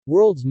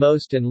World's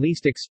most and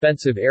least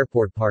expensive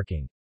airport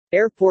parking.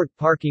 Airport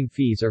parking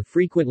fees are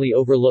frequently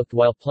overlooked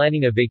while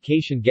planning a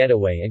vacation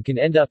getaway and can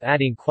end up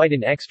adding quite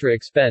an extra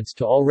expense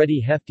to already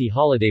hefty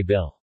holiday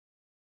bill.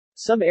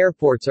 Some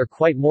airports are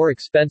quite more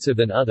expensive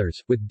than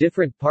others, with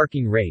different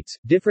parking rates,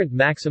 different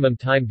maximum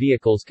time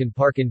vehicles can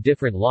park in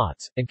different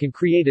lots, and can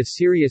create a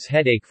serious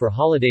headache for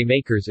holiday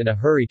makers in a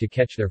hurry to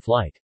catch their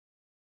flight.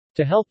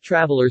 To help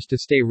travelers to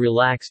stay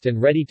relaxed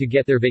and ready to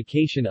get their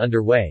vacation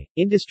underway,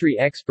 industry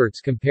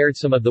experts compared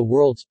some of the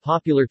world's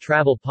popular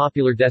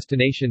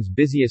destinations'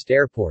 busiest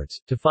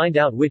airports, to find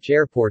out which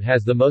airport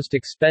has the most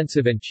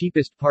expensive and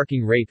cheapest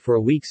parking rate for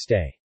a week's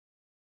stay.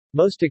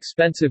 Most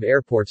expensive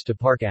airports to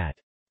park at.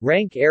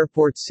 Rank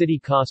Airport City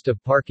Cost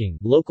of Parking,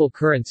 Local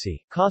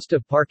Currency, Cost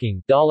of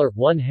Parking,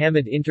 $1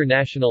 Hamad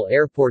International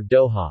Airport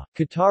Doha,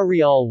 Qatar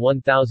Rial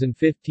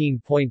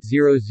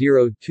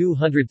 1015.00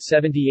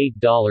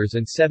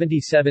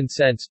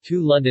 $278.77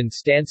 2 London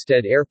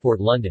Stansted Airport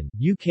London,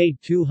 UK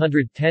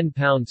 £210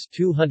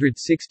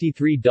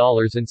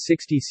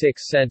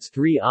 $263.66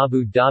 3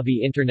 Abu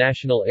Dhabi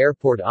International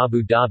Airport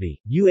Abu Dhabi,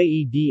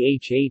 UAE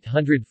DH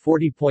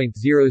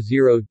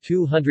 $840.00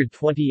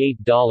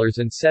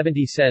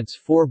 $228.70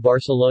 4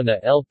 Barcelona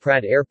El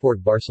Prat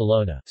Airport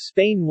Barcelona,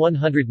 Spain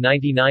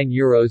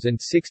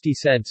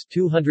 €199.60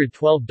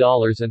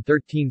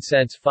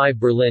 $212.13 5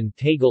 Berlin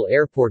Tegel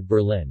Airport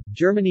Berlin,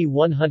 Germany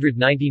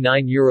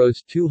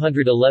 €199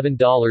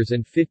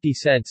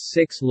 $211.50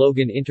 6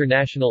 Logan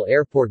International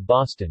Airport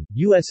Boston,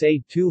 USA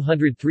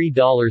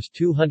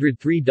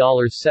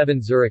 $203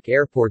 7 Zurich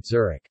Airport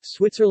Zurich,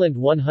 Switzerland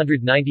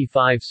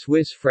 195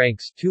 Swiss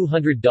francs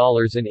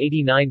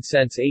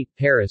 $200.89 8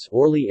 Paris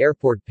Orly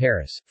Airport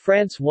Paris,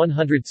 France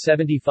 €175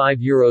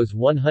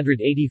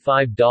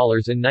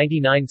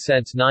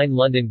 $185.99 9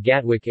 London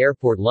Gatwick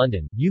Airport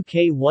London,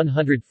 UK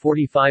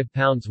 £145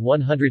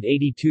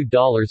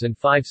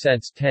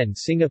 $182.05 10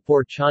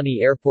 Singapore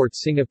Changi Airport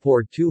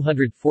Singapore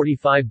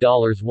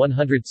 $245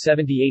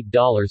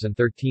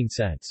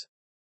 $178.13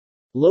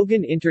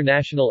 Logan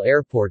International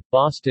Airport,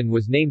 Boston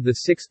was named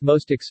the 6th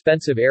most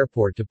expensive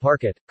airport to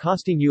park at,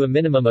 costing you a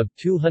minimum of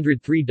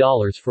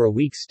 $203 for a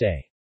week's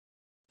stay.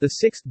 The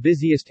 6th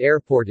busiest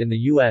airport in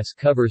the U.S.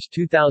 covers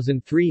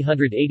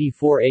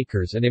 2,384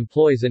 acres and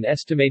employs an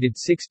estimated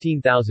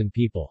 16,000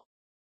 people.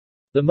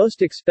 The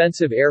most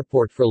expensive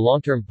airport for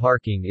long-term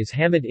parking is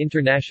Hamad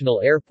International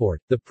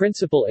Airport, the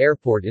principal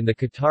airport in the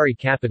Qatari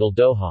capital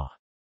Doha.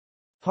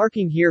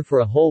 Parking here for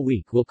a whole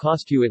week will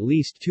cost you at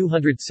least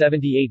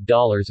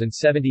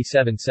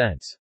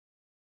 $278.77.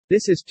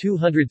 This is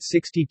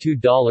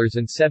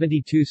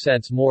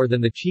 $262.72 more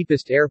than the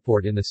cheapest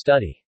airport in the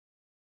study.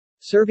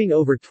 Serving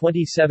over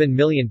 27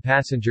 million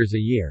passengers a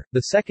year,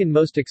 the second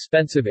most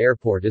expensive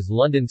airport is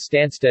London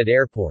Stansted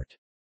Airport.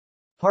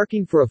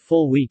 Parking for a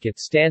full week at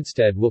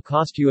Stansted will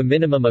cost you a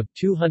minimum of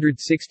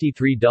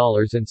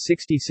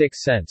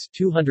 $263.66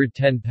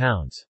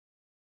 £210.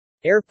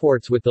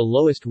 Airports with the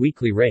lowest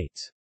weekly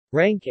rates.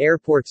 Rank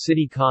Airport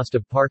City Cost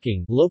of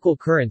Parking, Local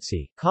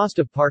Currency, Cost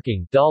of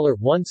Parking, $1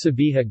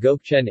 Sabiha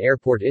Gökçen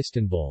Airport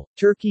Istanbul,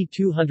 Turkey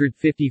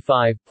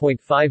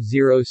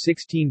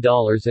 $255.50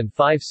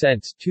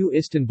 $16.05 2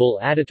 Istanbul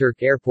Ataturk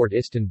Airport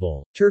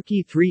Istanbul,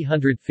 Turkey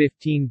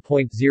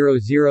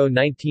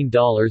 $315.00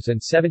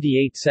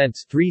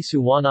 $19.78 3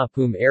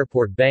 Suvarnabhumi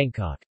Airport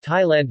Bangkok,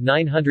 Thailand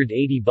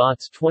 980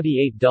 bahts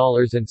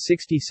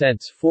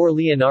 $28.60 4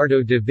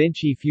 Leonardo da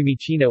Vinci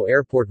Fiumicino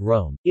Airport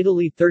Rome,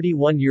 Italy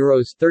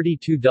 €31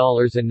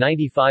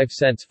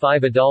 $32.95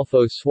 5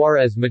 Adolfo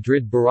Suarez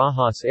Madrid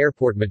Barajas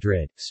Airport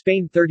Madrid,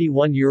 Spain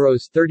 €31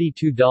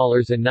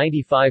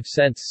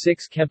 $32.95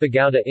 6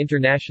 Kempegowda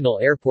International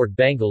Airport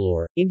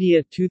Bangalore,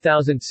 India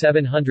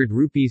 2,700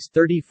 rupees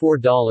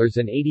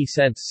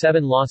 $34.80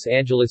 7 Los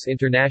Angeles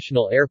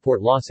International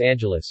Airport Los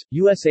Angeles,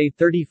 USA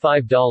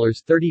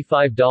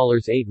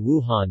 $35 8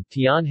 Wuhan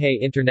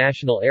Tianhe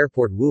International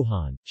Airport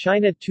Wuhan,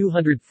 China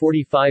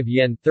 245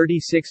 yen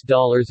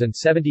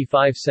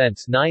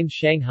 $36.75 9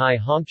 Shanghai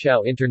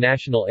Hongqiao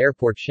International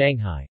Airport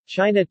Shanghai,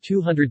 China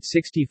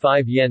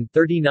 265 yen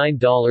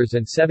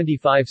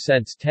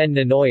 $39.75 10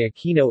 Ninoy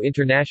Aquino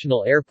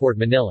International Airport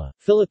Manila,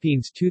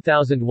 Philippines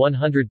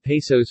 2,100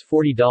 pesos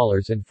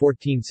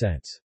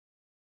 $40.14.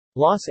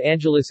 Los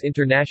Angeles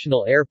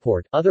International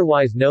Airport,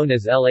 otherwise known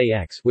as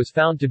LAX, was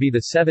found to be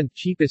the 7th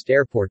cheapest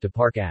airport to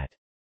park at.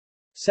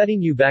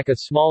 Setting you back a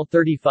small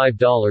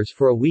 $35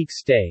 for a week's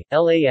stay,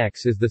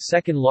 LAX is the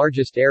second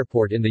largest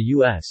airport in the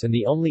U.S. and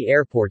the only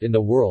airport in the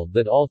world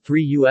that all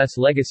three U.S.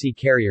 legacy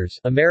carriers,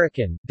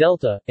 American,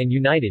 Delta, and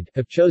United,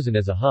 have chosen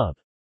as a hub.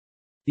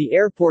 The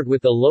airport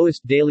with the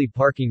lowest daily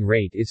parking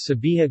rate is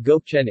Sabiha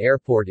Gökçen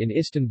Airport in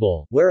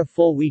Istanbul, where a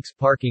full week's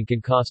parking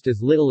can cost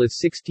as little as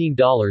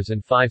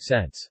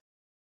 $16.05.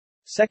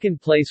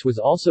 Second place was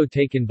also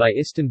taken by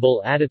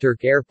Istanbul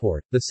Ataturk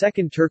Airport, the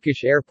second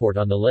Turkish airport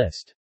on the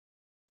list.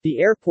 The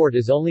airport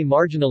is only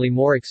marginally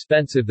more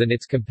expensive than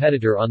its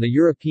competitor on the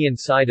European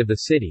side of the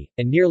city,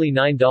 and nearly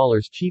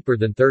 $9 cheaper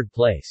than third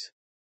place.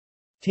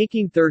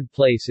 Taking third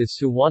place is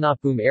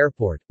Suvarnabhumi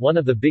Airport, one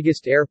of the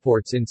biggest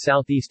airports in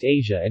Southeast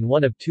Asia and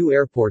one of 2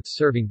 airports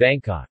serving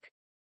Bangkok.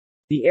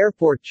 The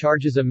airport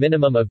charges a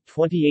minimum of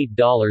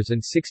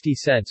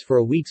 $28.60 for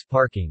a week's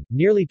parking,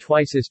 nearly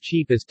twice as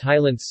cheap as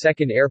Thailand's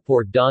second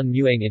airport Don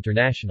Mueang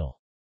International.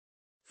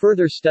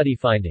 Further study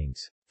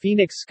findings.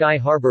 Phoenix Sky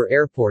Harbor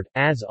Airport,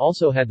 AS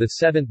also had the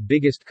 7th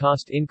biggest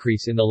cost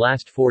increase in the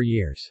last 4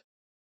 years.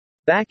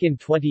 Back in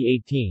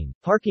 2018,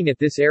 parking at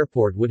this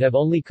airport would have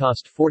only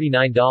cost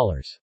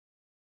 $49.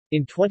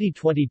 In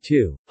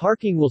 2022,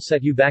 parking will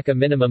set you back a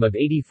minimum of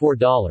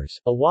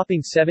 $84, a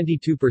whopping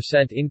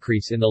 72%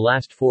 increase in the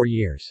last 4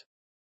 years.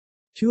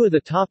 2 of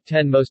the top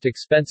 10 most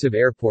expensive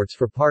airports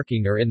for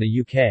parking are in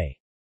the UK.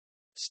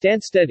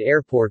 Stansted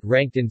Airport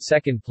ranked in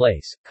second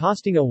place,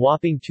 costing a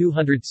whopping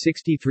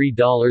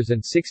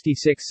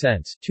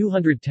 $263.66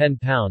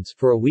 £210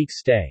 for a week's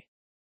stay.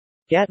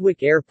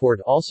 Gatwick Airport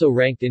also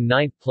ranked in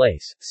ninth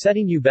place,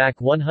 setting you back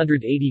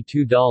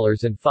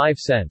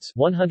 $182.05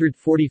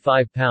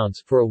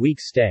 £145 for a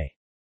week's stay.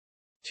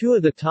 2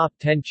 of the top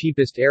 10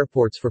 cheapest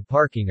airports for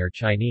parking are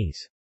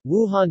Chinese.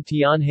 Wuhan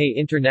Tianhe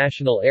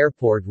International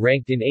Airport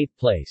ranked in 8th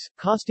place,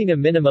 costing a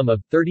minimum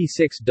of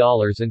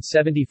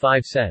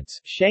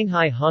 $36.75.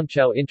 Shanghai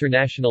Hongqiao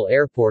International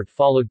Airport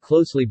followed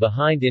closely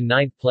behind in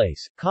 9th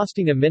place,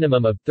 costing a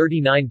minimum of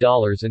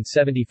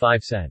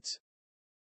 $39.75.